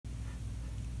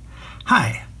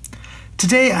Hi.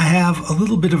 Today I have a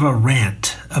little bit of a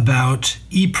rant about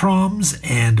EEPROMs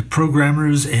and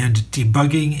programmers and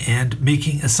debugging and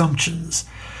making assumptions.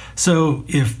 So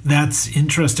if that's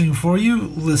interesting for you,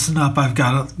 listen up. I've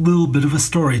got a little bit of a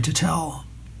story to tell.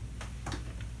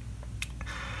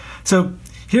 So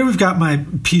here we've got my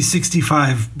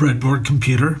P65 breadboard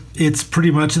computer. It's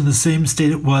pretty much in the same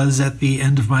state it was at the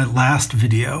end of my last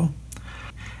video.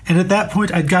 And at that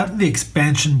point, I'd gotten the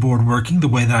expansion board working the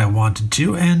way that I wanted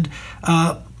to, and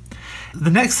the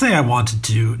next thing I wanted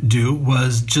to do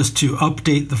was just to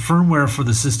update the firmware for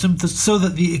the system so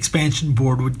that the expansion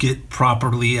board would get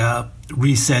properly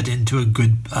reset into a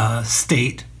good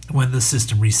state when the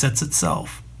system resets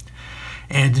itself.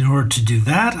 And in order to do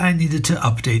that, I needed to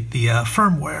update the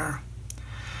firmware.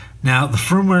 Now, the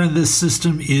firmware in this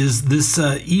system is this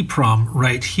EEPROM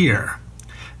right here.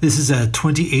 This is a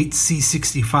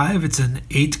 28C65. It's an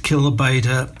 8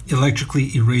 kilobyte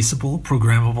electrically erasable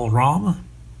programmable ROM.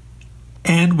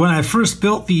 And when I first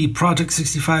built the Project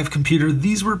 65 computer,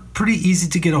 these were pretty easy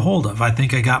to get a hold of. I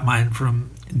think I got mine from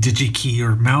DigiKey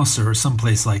or Mouser or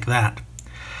someplace like that.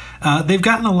 They've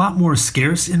gotten a lot more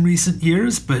scarce in recent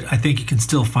years, but I think you can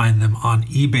still find them on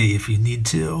eBay if you need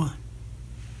to.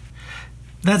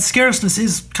 That scarceness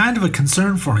is kind of a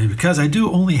concern for me because I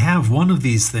do only have one of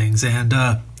these things, and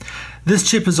this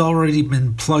chip has already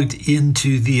been plugged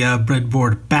into the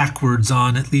breadboard backwards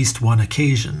on at least one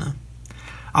occasion.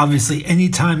 Obviously,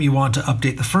 anytime you want to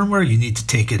update the firmware, you need to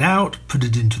take it out, put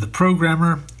it into the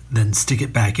programmer, then stick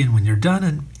it back in when you're done,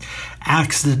 and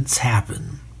accidents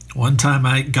happen. One time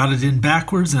I got it in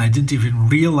backwards and I didn't even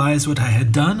realize what I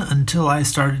had done until I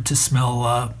started to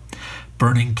smell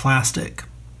burning plastic.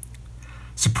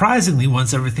 Surprisingly,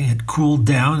 once everything had cooled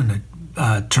down and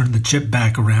I turned the chip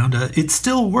back around, it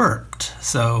still worked,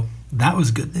 so that was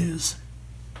good news.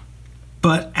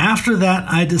 But after that,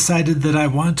 I decided that I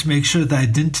wanted to make sure that I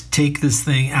didn't take this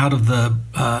thing out of the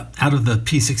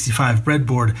P65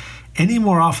 breadboard any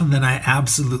more often than I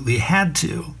absolutely had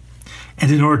to.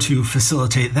 And in order to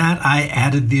facilitate that, I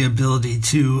added the ability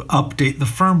to update the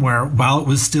firmware while it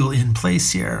was still in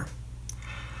place here.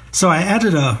 So I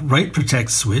added a write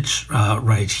protect switch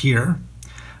right here.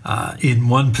 In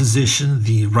one position,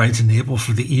 the write enable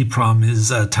for the EEPROM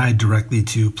is tied directly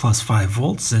to +5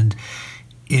 volts, and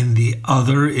in the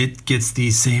other, it gets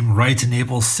the same write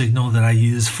enable signal that I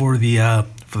use for the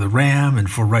RAM and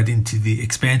for writing to the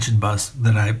expansion bus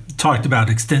that I talked about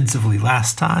extensively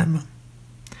last time.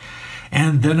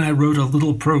 And then I wrote a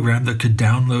little program that could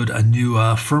download a new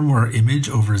firmware image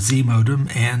over Z modem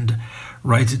and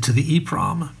write it to the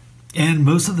EEPROM. And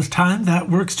most of the time, that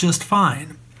works just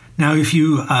fine. Now, if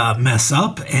you mess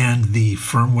up and the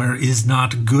firmware is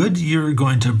not good, you're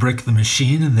going to brick the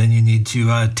machine, and then you need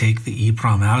to take the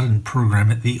EEPROM out and program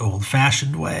it the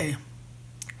old-fashioned way.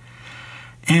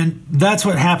 And that's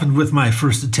what happened with my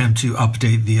first attempt to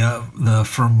update the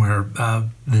firmware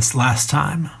this last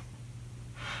time.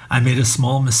 I made a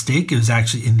small mistake. It was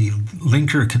actually in the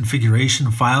linker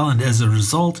configuration file, and as a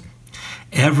result,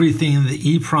 everything in the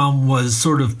EEPROM was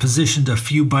sort of positioned a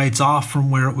few bytes off from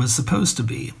where it was supposed to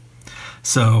be.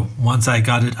 So once I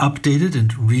got it updated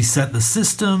and reset the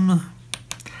system,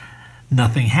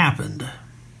 nothing happened.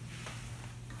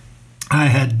 I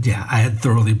had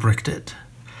thoroughly bricked it.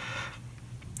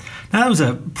 Now, that was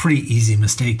a pretty easy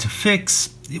mistake to fix.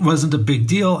 It wasn't a big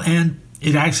deal, and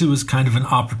it actually was kind of an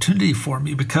opportunity for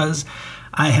me because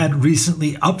I had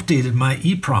recently updated my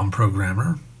EEPROM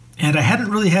programmer, and I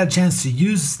hadn't really had a chance to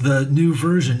use the new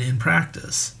version in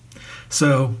practice.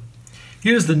 So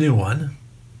here's the new one.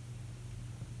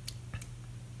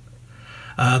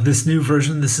 This new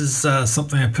version, this is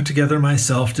something I put together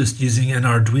myself just using an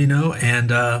Arduino and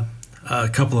a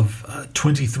couple of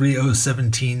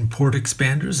 23017 port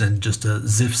expanders and just a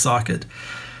ZIF socket.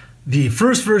 The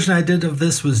first version I did of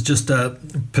this was just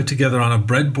put together on a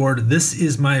breadboard. This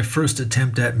is my first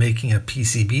attempt at making a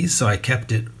PCB, so I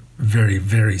kept it very,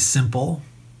 very simple.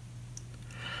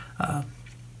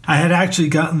 I had actually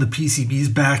gotten the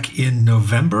PCBs back in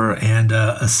November and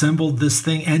assembled this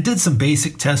thing and did some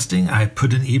basic testing. I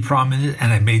put an EEPROM in it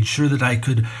and I made sure that I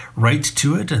could write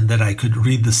to it and that I could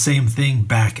read the same thing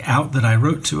back out that I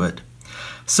wrote to it.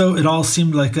 So it all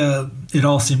seemed like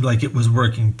it was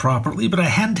working properly, but I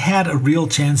hadn't had a real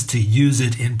chance to use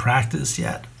it in practice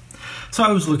yet. So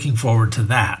I was looking forward to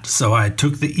that. So I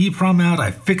took the EEPROM out,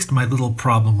 I fixed my little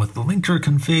problem with the linker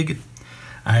config,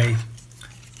 I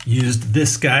used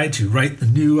this guy to write the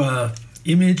new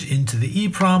image into the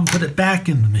EEPROM, put it back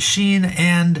in the machine,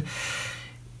 and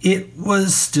it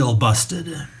was still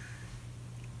busted.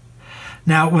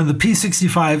 Now, when the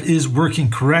P65 is working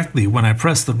correctly, when I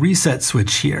press the reset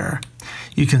switch here,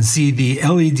 you can see the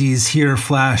LEDs here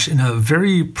flash in a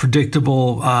very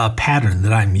predictable pattern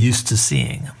that I'm used to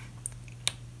seeing.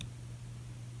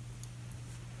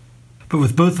 But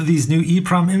with both of these new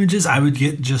EEPROM images, I would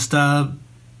get just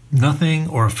nothing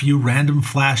or a few random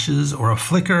flashes or a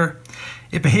flicker.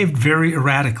 It behaved very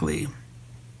erratically.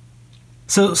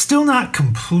 So still not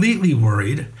completely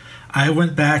worried, I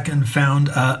went back and found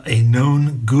a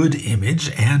known good image,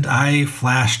 and I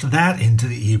flashed that into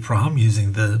the EEPROM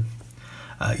using the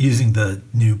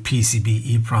new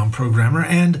PCB EEPROM programmer,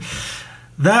 and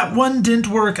that one didn't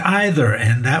work either,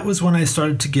 and that was when I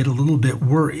started to get a little bit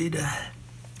worried.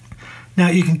 Now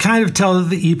you can kind of tell that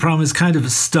the EEPROM is kind of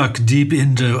stuck deep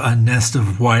into a nest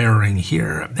of wiring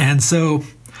here, and so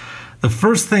the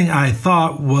first thing I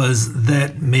thought was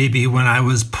that maybe when I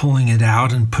was pulling it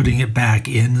out and putting it back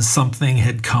in, something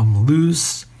had come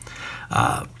loose,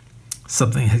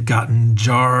 something had gotten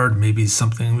jarred, maybe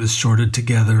something was shorted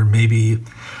together, maybe,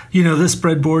 you know, this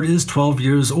breadboard is 12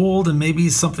 years old and maybe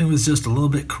something was just a little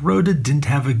bit corroded, didn't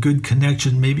have a good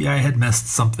connection, maybe I had messed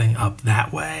something up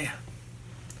that way.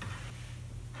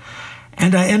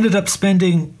 And I ended up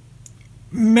spending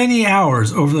many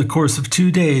hours over the course of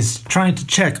 2 days trying to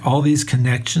check all these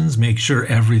connections, make sure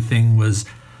everything was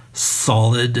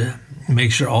solid,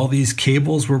 make sure all these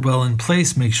cables were well in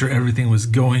place, make sure everything was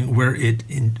going where it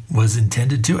was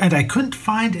intended to. And I couldn't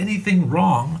find anything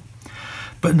wrong,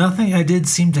 but nothing I did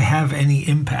seemed to have any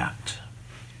impact.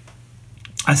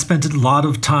 I spent a lot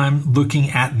of time looking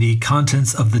at the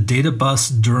contents of the data bus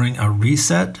during a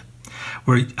reset,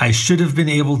 where I should have been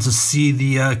able to see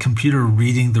the computer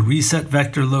reading the reset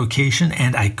vector location,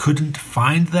 and I couldn't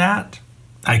find that.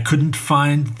 I couldn't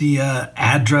find the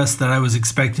address that I was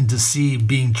expecting to see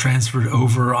being transferred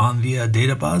over on the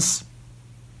data bus.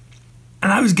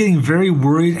 And I was getting very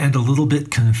worried and a little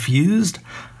bit confused.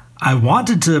 I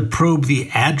wanted to probe the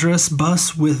address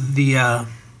bus with the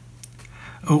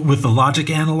logic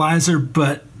analyzer,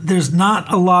 but there's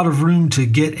not a lot of room to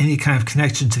get any kind of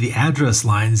connection to the address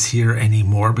lines here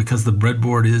anymore because the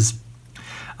breadboard is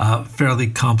fairly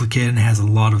complicated and has a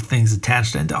lot of things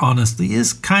attached and honestly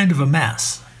is kind of a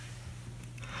mess.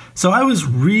 So I was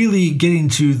really getting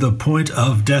to the point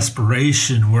of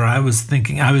desperation where I was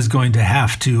thinking I was going to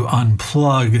have to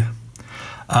unplug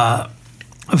a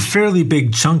fairly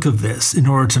big chunk of this in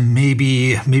order to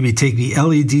maybe take the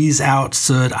LEDs out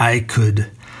so that I could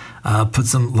put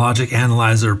some logic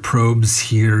analyzer probes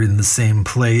here in the same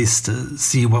place to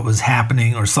see what was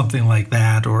happening or something like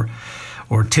that, or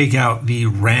take out the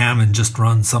RAM and just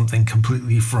run something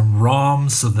completely from ROM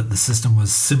so that the system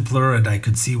was simpler and I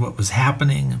could see what was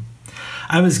happening.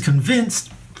 I was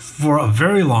convinced for a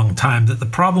very long time that the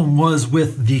problem was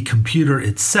with the computer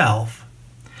itself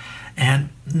and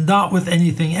not with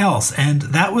anything else, and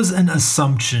that was an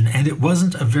assumption, and it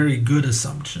wasn't a very good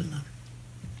assumption.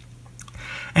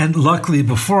 And luckily,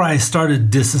 before I started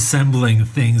disassembling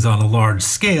things on a large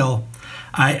scale,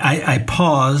 I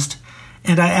paused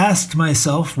and I asked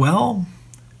myself, well,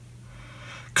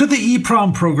 could the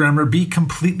EEPROM programmer be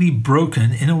completely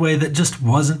broken in a way that just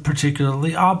wasn't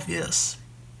particularly obvious?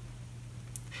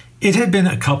 It had been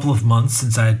a couple of months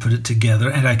since I had put it together,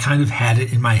 and I kind of had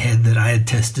it in my head that I had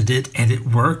tested it and it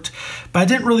worked, but I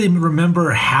didn't really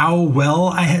remember how well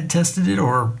I had tested it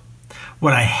or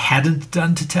what I hadn't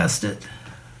done to test it.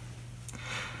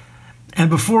 And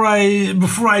before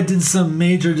I did some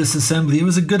major disassembly, it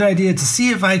was a good idea to see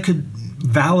if I could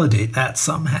validate that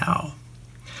somehow.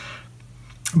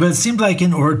 But it seemed like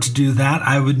in order to do that,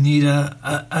 I would need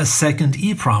a second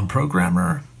EEPROM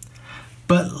programmer.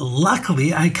 But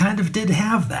luckily, I kind of did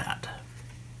have that.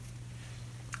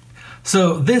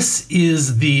 So this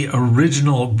is the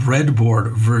original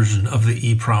breadboard version of the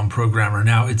EEPROM programmer.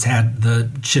 Now it's had the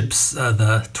chips,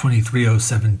 the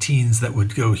 23017s that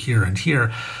would go here and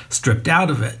here, stripped out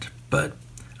of it, but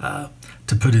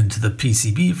to put into the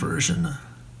PCB version.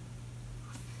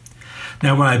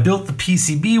 Now when I built the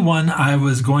PCB one, I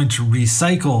was going to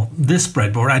recycle this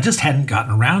breadboard. I just hadn't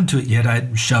gotten around to it yet.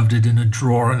 I'd shoved it in a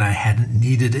drawer and I hadn't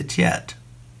needed it yet.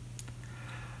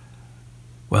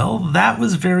 Well, that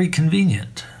was very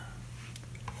convenient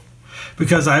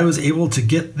because I was able to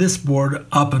get this board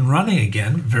up and running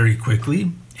again very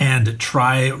quickly and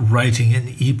try writing an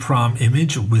EEPROM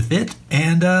image with it.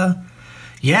 And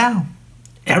yeah,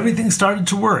 everything started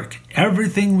to work.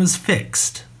 Everything was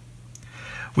fixed,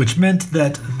 which meant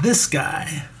that this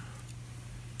guy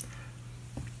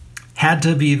had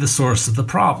to be the source of the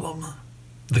problem.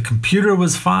 The computer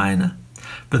was fine,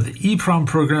 but the EEPROM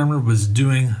programmer was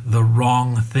doing the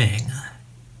wrong thing.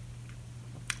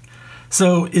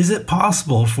 So is it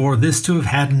possible for this to have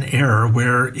had an error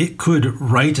where it could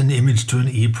write an image to an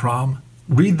EEPROM,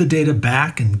 read the data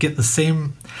back and get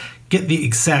the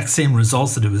exact same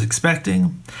results that it was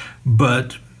expecting,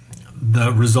 but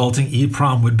the resulting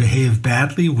EEPROM would behave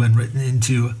badly when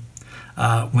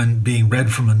when being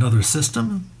read from another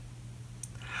system?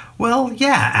 Well,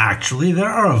 yeah, actually, there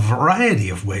are a variety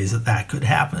of ways that that could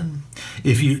happen.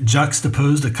 If you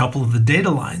juxtaposed a couple of the data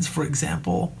lines, for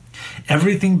example,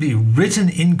 everything be written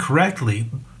incorrectly,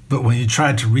 but when you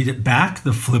tried to read it back,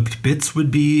 the flipped bits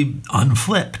would be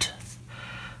unflipped.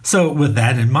 So with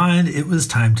that in mind, it was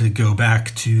time to go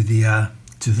back to the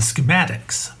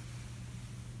schematics.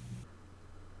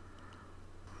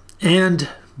 And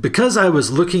because I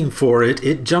was looking for it,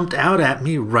 it jumped out at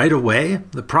me right away.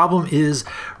 The problem is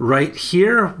right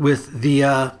here with the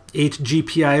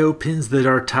HGPIO pins that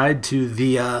are tied to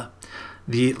the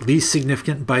least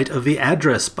significant byte of the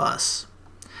address bus.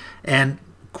 And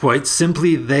quite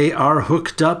simply, they are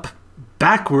hooked up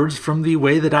backwards from the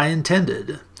way that I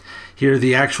intended. Here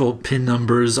the actual pin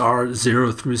numbers are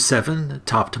 0 through 7,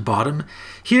 top to bottom.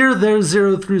 Here they're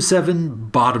 0 through 7,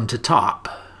 bottom to top.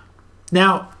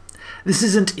 Now, this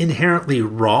isn't inherently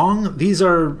wrong. These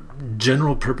are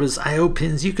general purpose I/O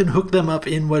pins. You can hook them up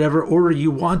in whatever order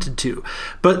you wanted to,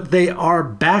 but they are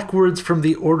backwards from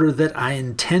the order that I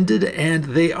intended, and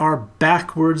they are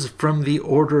backwards from the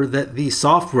order that the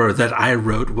software that I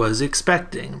wrote was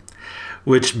expecting,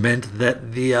 which meant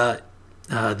that the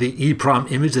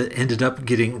EEPROM image that ended up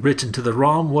getting written to the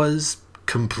ROM was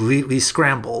completely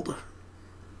scrambled.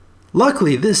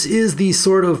 Luckily, this is the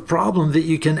sort of problem that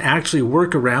you can actually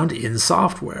work around in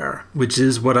software, which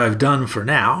is what I've done for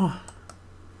now.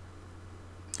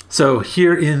 So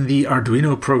here in the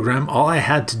Arduino program, all I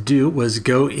had to do was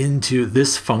go into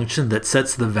this function that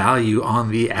sets the value on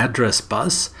the address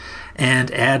bus and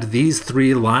add these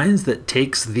 3 lines that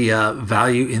takes the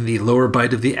value in the lower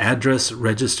byte of the address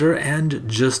register and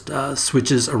just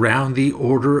switches around the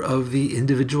order of the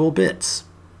individual bits.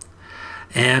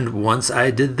 And once I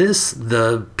did this,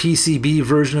 the PCB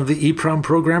version of the EEPROM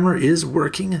programmer is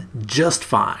working just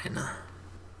fine.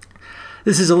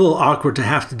 This is a little awkward to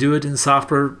have to do it in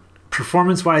software.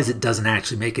 Performance-wise, it doesn't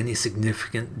actually make any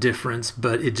significant difference,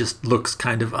 but it just looks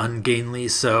kind of ungainly.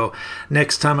 So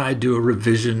next time I do a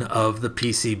revision of the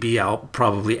PCB, I'll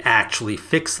probably actually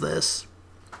fix this.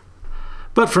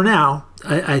 But for now,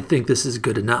 I think this is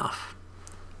good enough.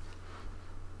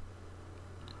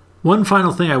 One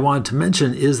final thing I wanted to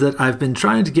mention is that I've been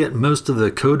trying to get most of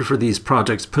the code for these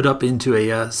projects put up into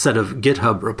a set of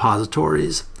GitHub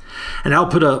repositories. And I'll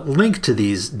put a link to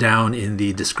these down in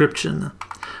the description.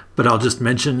 But I'll just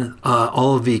mention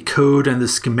all of the code and the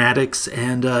schematics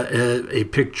and a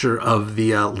picture of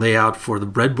the layout for the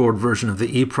breadboard version of the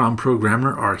EEPROM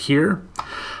programmer are here.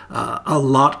 A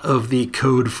lot of the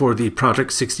code for the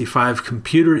Project 65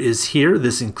 computer is here.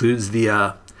 This includes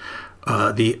the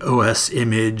OS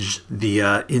image,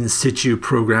 the in situ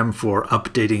program for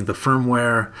updating the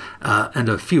firmware, and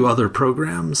a few other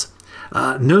programs.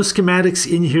 No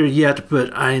schematics in here yet,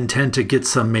 but I intend to get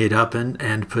some made up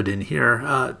and put in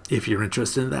here if you're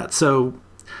interested in that. So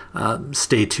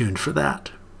stay tuned for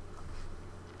that.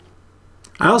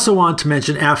 I also want to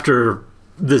mention, after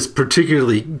this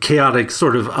particularly chaotic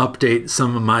sort of update,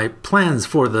 some of my plans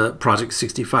for the Project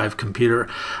 65 computer.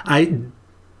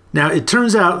 Now, it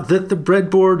turns out that the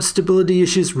breadboard stability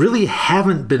issues really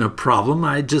haven't been a problem.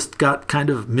 I just got kind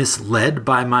of misled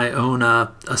by my own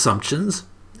assumptions,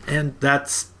 and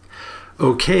that's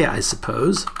okay, I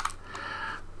suppose.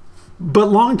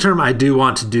 But long term, I do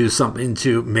want to do something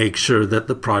to make sure that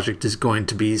the project is going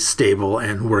to be stable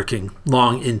and working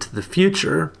long into the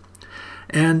future.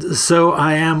 And so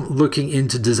I am looking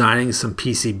into designing some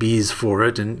PCBs for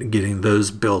it and getting those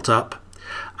built up.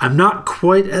 I'm not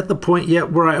quite at the point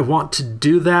yet where I want to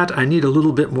do that. I need a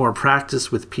little bit more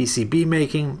practice with PCB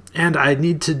making, and I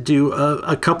need to do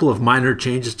a couple of minor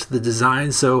changes to the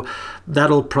design, so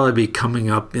that'll probably be coming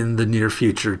up in the near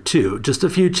future too. Just a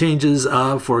few changes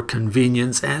for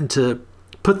convenience and to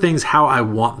put things how I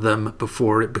want them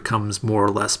before it becomes more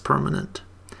or less permanent.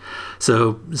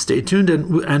 So stay tuned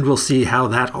and we'll see how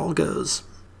that all goes.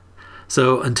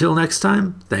 So until next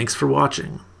time, thanks for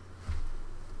watching.